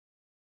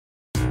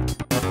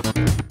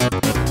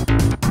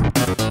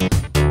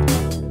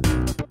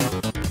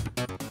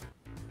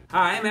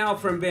Hi, I'm Al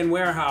from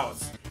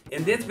Binwarehouse.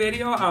 In this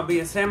video, I'll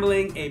be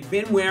assembling a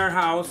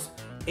Binwarehouse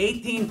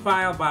 18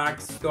 file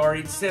box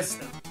storage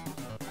system.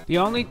 The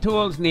only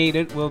tools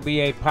needed will be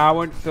a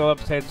powered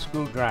Phillips head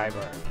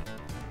screwdriver.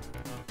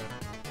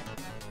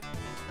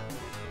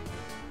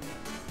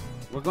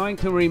 We're going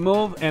to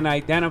remove and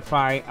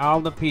identify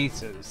all the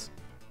pieces.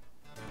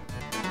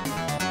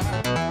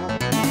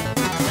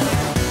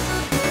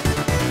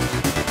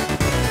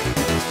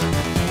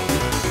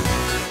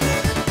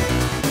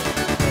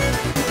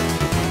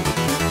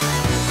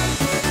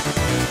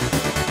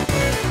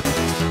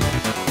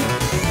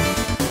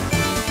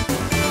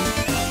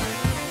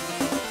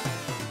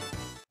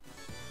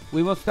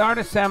 We will start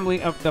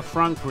assembly of the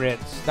front grid.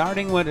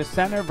 Starting with a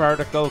center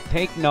vertical,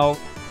 take note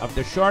of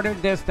the shorter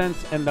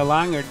distance and the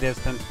longer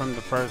distance from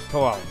the first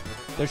hole,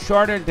 the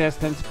shorter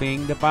distance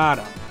being the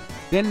bottom.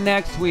 Then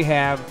next we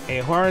have a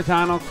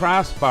horizontal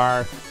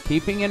crossbar,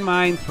 keeping in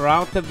mind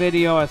throughout the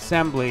video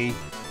assembly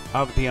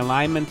of the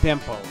alignment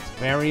dimples,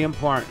 very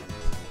important.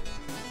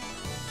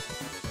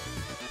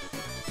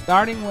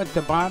 Starting with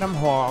the bottom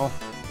hole,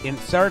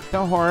 insert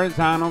the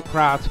horizontal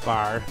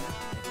crossbar,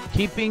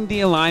 keeping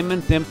the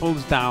alignment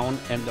dimples down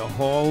and the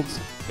holes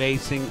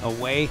facing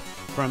away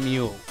from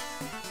you.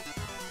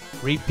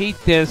 Repeat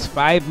this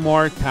 5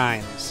 more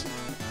times.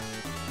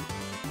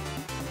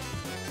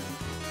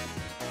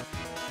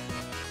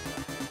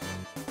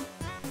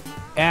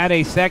 Add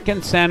a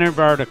second center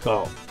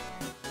vertical.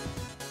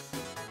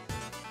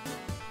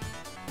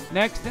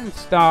 Next,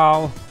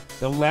 install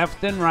the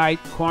left and right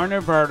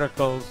corner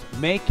verticals,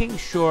 making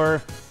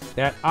sure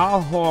that all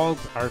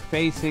holes are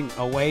facing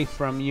away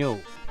from you.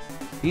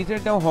 These are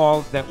the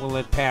holes that will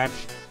attach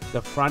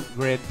the front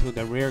grid to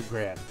the rear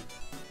grid.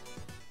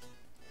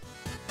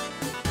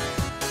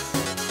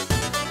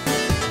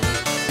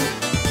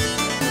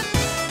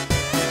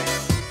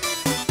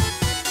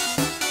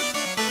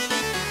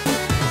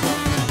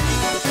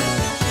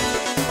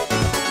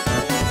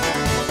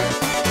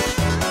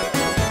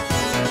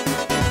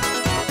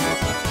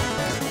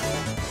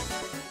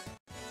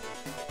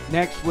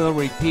 Next, we'll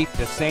repeat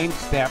the same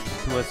steps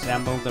to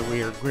assemble the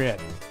rear grid.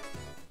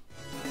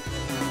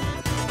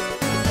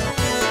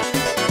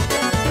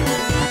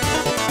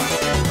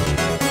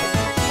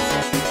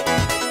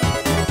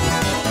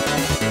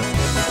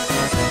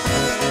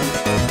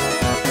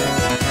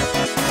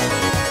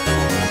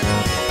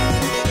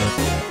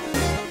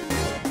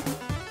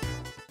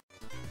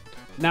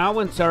 Now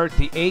insert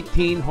the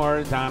 18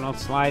 horizontal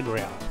slide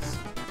rails.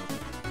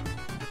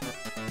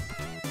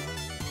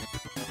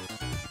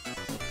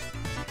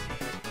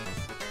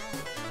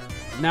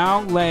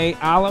 Now lay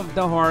all of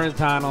the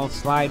horizontal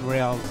slide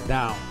rails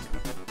down.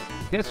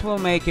 This will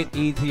make it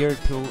easier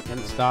to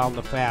install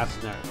the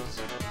fasteners.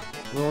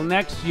 We'll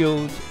next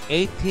use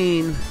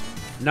 18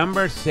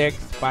 number 6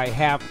 by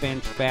 1/2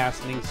 inch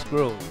fastening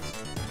screws,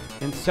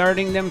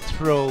 inserting them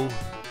through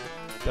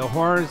the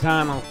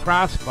horizontal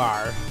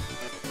crossbar,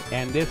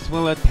 and this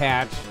will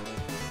attach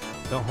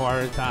the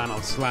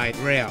horizontal slide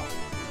rail.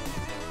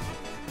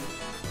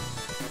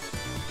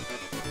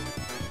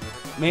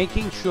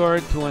 Making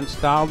sure to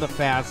install the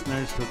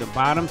fasteners to the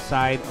bottom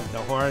side of the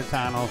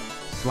horizontal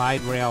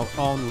slide rail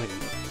only.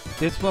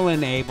 This will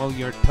enable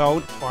your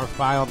tote or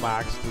file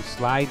box to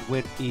slide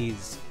with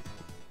ease.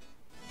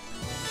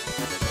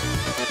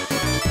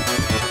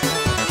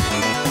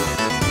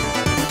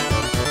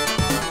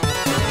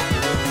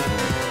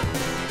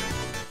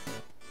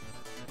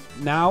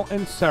 Now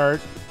insert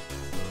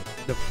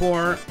the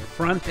 4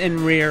 front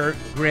and rear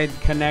grid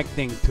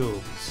connecting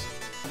tubes.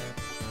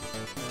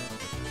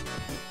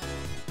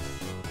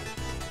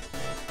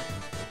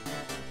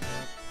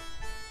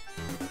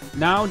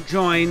 Now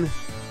join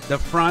the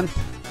front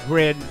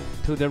grid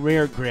to the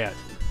rear grid.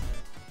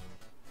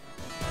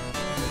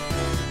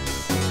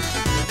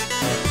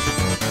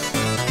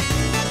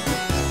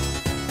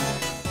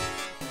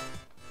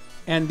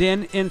 And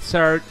then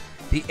insert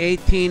the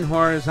 18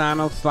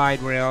 horizontal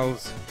slide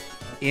rails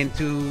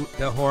into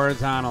the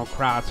horizontal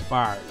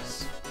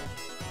crossbars.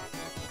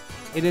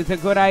 It is a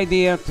good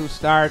idea to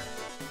start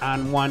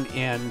on one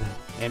end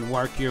and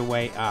work your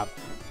way up.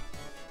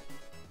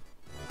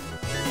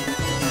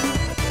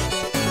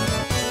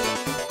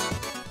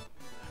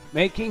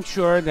 Making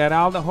sure that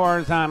all the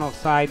horizontal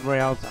side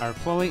rails are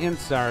fully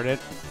inserted,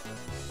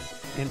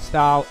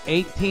 install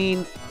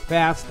 18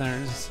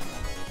 fasteners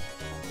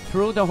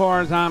through the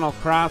horizontal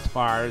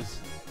crossbars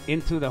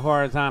into the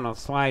horizontal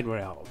slide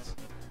rails,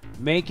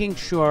 making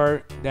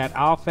sure that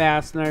all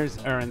fasteners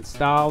are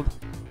installed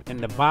in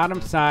the bottom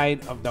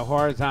side of the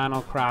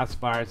horizontal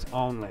crossbars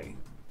only.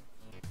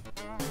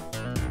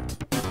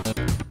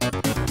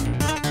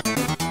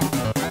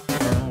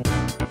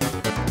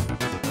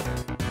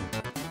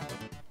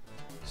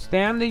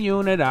 Stand the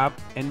unit up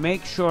and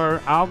make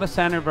sure all the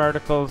center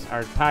verticals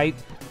are tight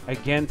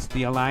against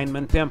the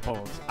alignment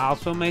dimples.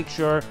 Also make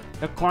sure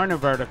the corner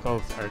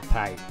verticals are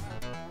tight.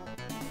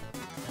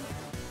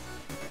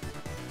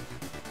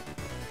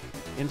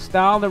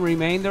 Install the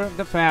remainder of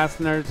the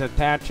fasteners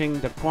attaching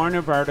the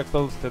corner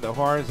verticals to the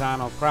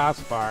horizontal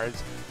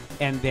crossbars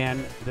and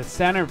then the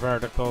center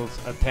verticals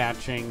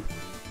attaching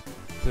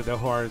to the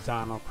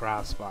horizontal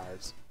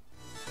crossbars.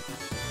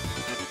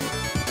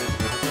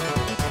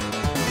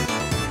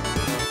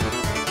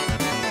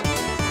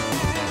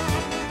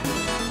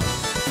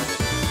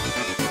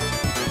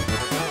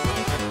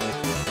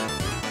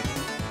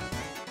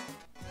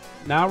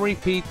 Now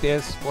repeat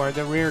this for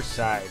the rear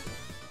side.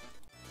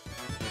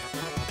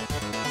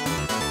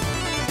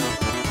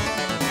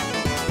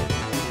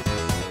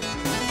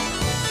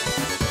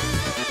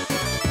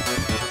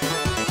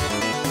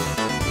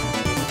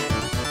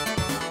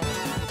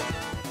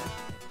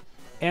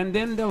 And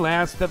then the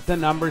last of the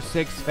number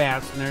 6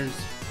 fasteners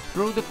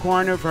through the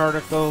corner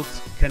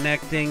verticals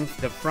connecting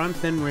the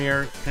front and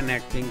rear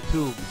connecting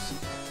tubes.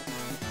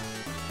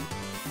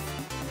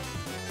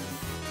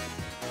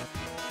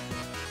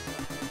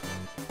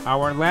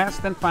 Our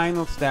last and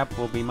final step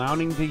will be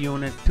mounting the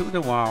unit to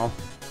the wall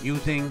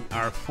using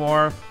our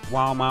 4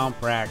 wall mount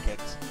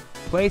brackets,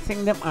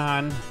 placing them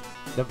on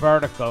the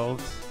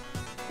verticals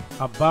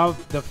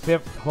above the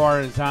 5th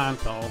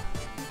horizontal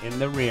in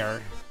the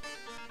rear.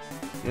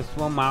 This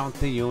will mount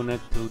the unit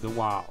to the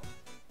wall.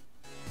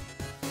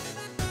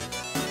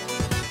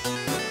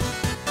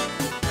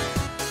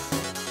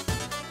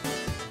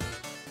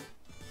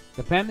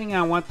 Depending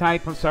on what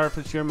type of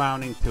surface you're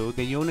mounting to,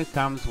 the unit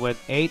comes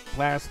with 8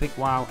 plastic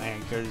wall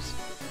anchors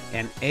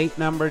and 8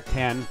 number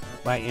 10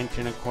 by 1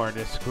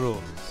 1/4"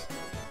 screws.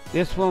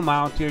 This will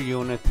mount your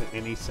unit to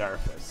any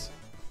surface.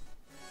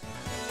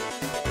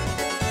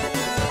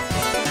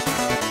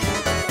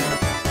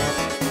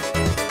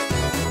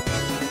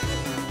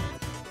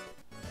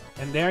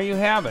 And there you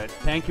have it.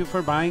 Thank you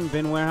for buying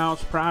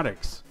Binwarehouse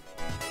products.